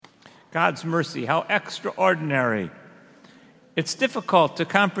God's mercy, how extraordinary. It's difficult to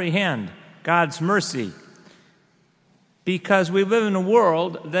comprehend God's mercy because we live in a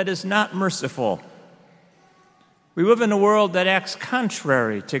world that is not merciful. We live in a world that acts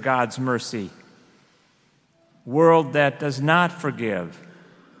contrary to God's mercy, a world that does not forgive,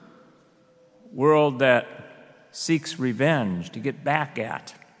 a world that seeks revenge to get back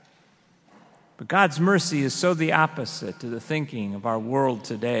at. But God's mercy is so the opposite to the thinking of our world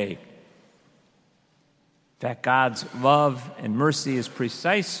today. In fact, God's love and mercy is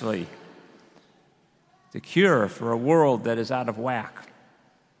precisely the cure for a world that is out of whack.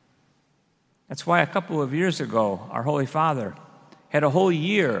 That's why a couple of years ago, our Holy Father had a whole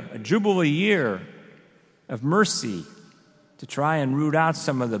year, a Jubilee year of mercy to try and root out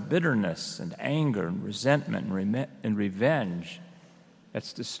some of the bitterness and anger and resentment and revenge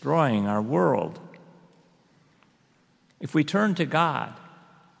that's destroying our world. If we turn to God,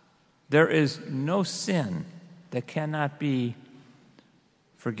 there is no sin that cannot be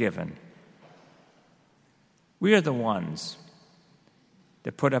forgiven. We are the ones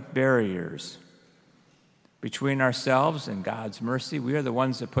that put up barriers between ourselves and God's mercy. We are the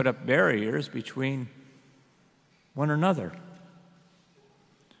ones that put up barriers between one another.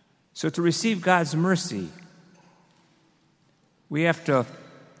 So to receive God's mercy, we have to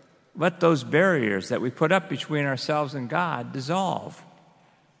let those barriers that we put up between ourselves and God dissolve.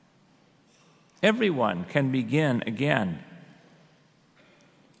 Everyone can begin again.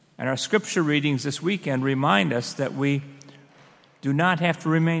 And our scripture readings this weekend remind us that we do not have to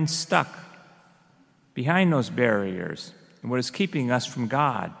remain stuck behind those barriers and what is keeping us from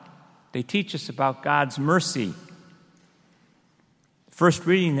God. They teach us about God's mercy. The first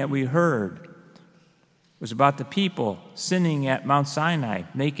reading that we heard was about the people sinning at Mount Sinai,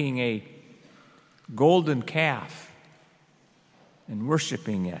 making a golden calf and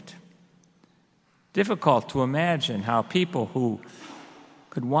worshiping it. Difficult to imagine how people who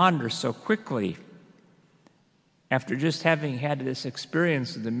could wander so quickly after just having had this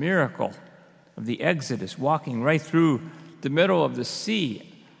experience of the miracle of the Exodus, walking right through the middle of the sea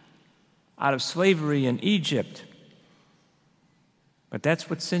out of slavery in Egypt. But that's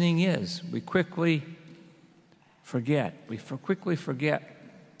what sinning is. We quickly forget. We quickly forget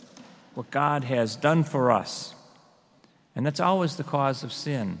what God has done for us. And that's always the cause of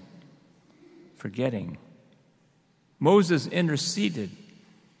sin, forgetting. Moses interceded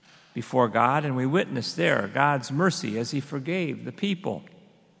before God, and we witnessed there God's mercy as he forgave the people.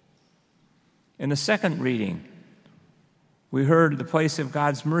 In the second reading, we heard the place of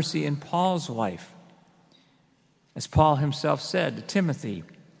God's mercy in Paul's life. As Paul himself said to Timothy,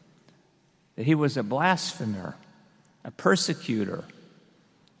 that he was a blasphemer, a persecutor.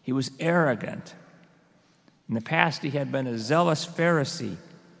 He was arrogant. In the past, he had been a zealous Pharisee,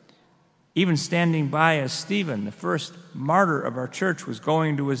 even standing by as Stephen, the first martyr of our church, was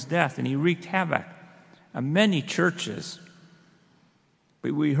going to his death, and he wreaked havoc on many churches.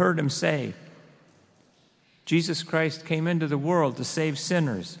 But we heard him say, Jesus Christ came into the world to save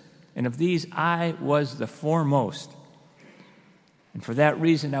sinners, and of these I was the foremost. And for that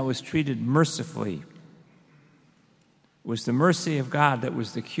reason I was treated mercifully. It was the mercy of God that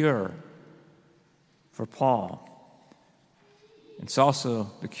was the cure for Paul. It's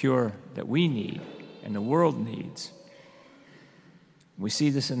also the cure that we need and the world needs. We see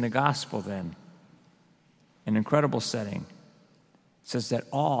this in the gospel then, an incredible setting. It says that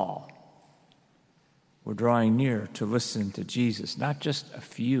all were drawing near to listen to Jesus, not just a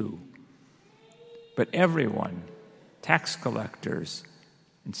few, but everyone, tax collectors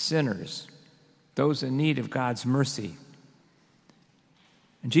and sinners, those in need of God's mercy.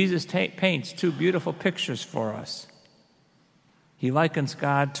 And Jesus paints two beautiful pictures for us. He likens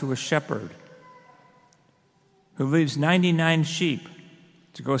God to a shepherd who leaves 99 sheep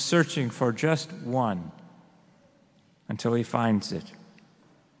to go searching for just one until he finds it.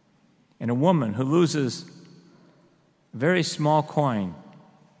 And a woman who loses a very small coin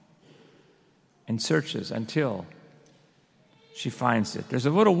and searches until she finds it. There's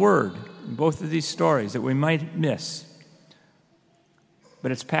a little word in both of these stories that we might miss,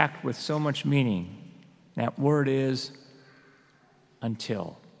 but it's packed with so much meaning. That word is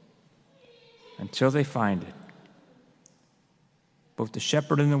until they find it. Both the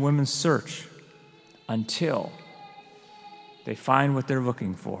shepherd and the woman search until they find what they're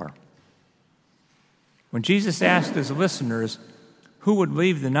looking for. When Jesus asked his listeners who would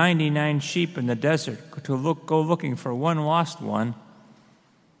leave the 99 sheep in the desert to go looking for one lost one,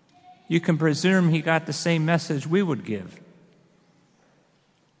 you can presume he got the same message we would give.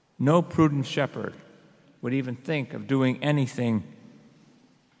 No prudent shepherd would even think of doing anything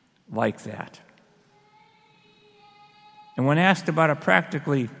like that. And when asked about a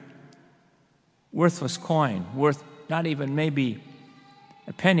practically worthless coin, worth not even maybe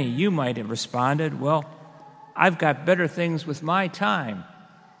a penny, you might have responded, well, I've got better things with my time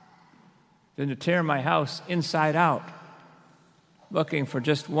than to tear my house inside out looking for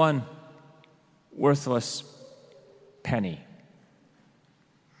just one worthless penny.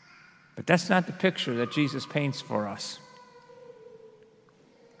 But that's not the picture that Jesus paints for us.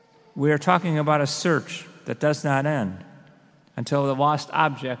 We are talking about a search that does not end until the lost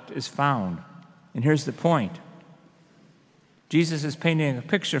object is found. And here's the point. Jesus is painting a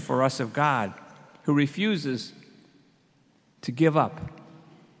picture for us of God who refuses to give up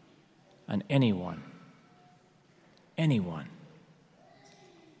on anyone. Anyone.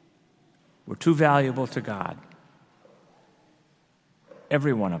 We're too valuable to God.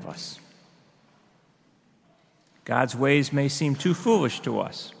 Every one of us. God's ways may seem too foolish to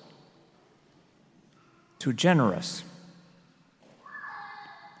us, too generous.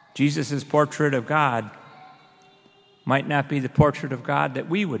 Jesus' portrait of God might not be the portrait of God that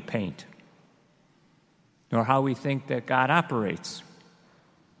we would paint, nor how we think that God operates.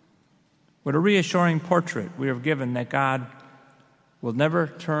 What a reassuring portrait we are given that God will never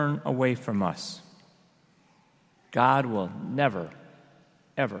turn away from us. God will never,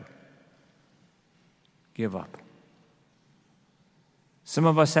 ever give up. Some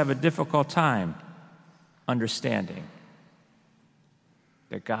of us have a difficult time understanding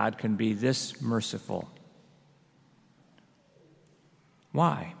that God can be this merciful.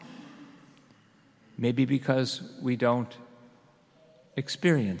 Why? Maybe because we don't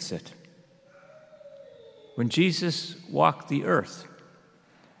experience it. When Jesus walked the earth,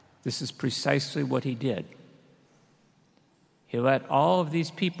 this is precisely what he did. He let all of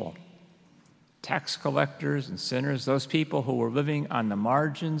these people, tax collectors and sinners, those people who were living on the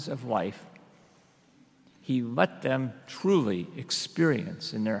margins of life, he let them truly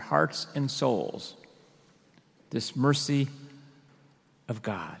experience in their hearts and souls this mercy of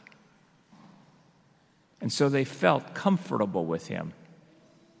God. And so they felt comfortable with him.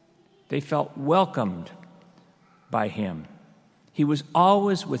 They felt welcomed by him. He was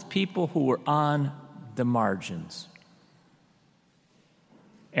always with people who were on the margins.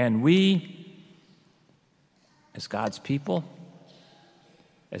 And we, as God's people,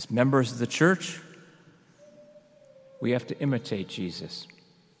 as members of the church, we have to imitate Jesus.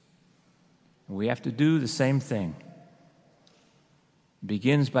 And we have to do the same thing. It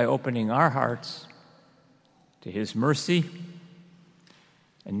begins by opening our hearts to his mercy,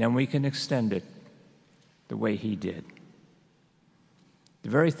 and then we can extend it the way he did. The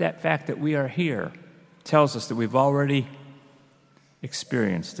very fact that we are here tells us that we've already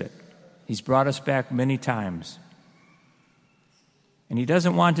experienced it. He's brought us back many times. And he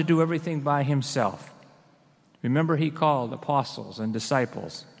doesn't want to do everything by himself. Remember, he called apostles and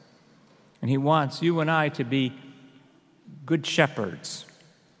disciples. And he wants you and I to be good shepherds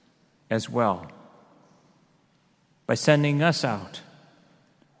as well, by sending us out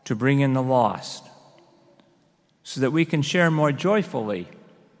to bring in the lost, so that we can share more joyfully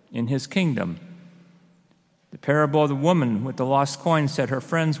in his kingdom. The parable of the woman with the lost coin said her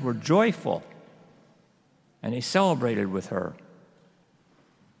friends were joyful, and they celebrated with her.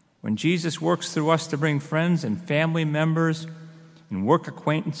 When Jesus works through us to bring friends and family members and work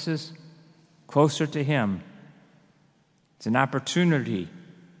acquaintances closer to him, it's an opportunity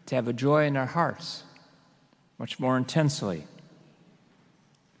to have a joy in our hearts much more intensely.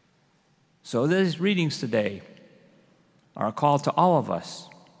 So these readings today are a call to all of us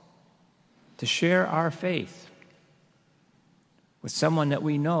to share our faith with someone that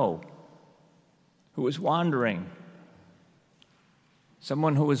we know who is wandering,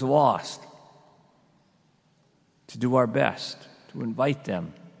 someone who is lost, to do our best to invite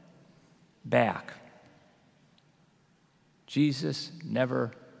them back. Jesus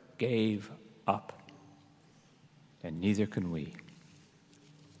never gave up, and neither can we.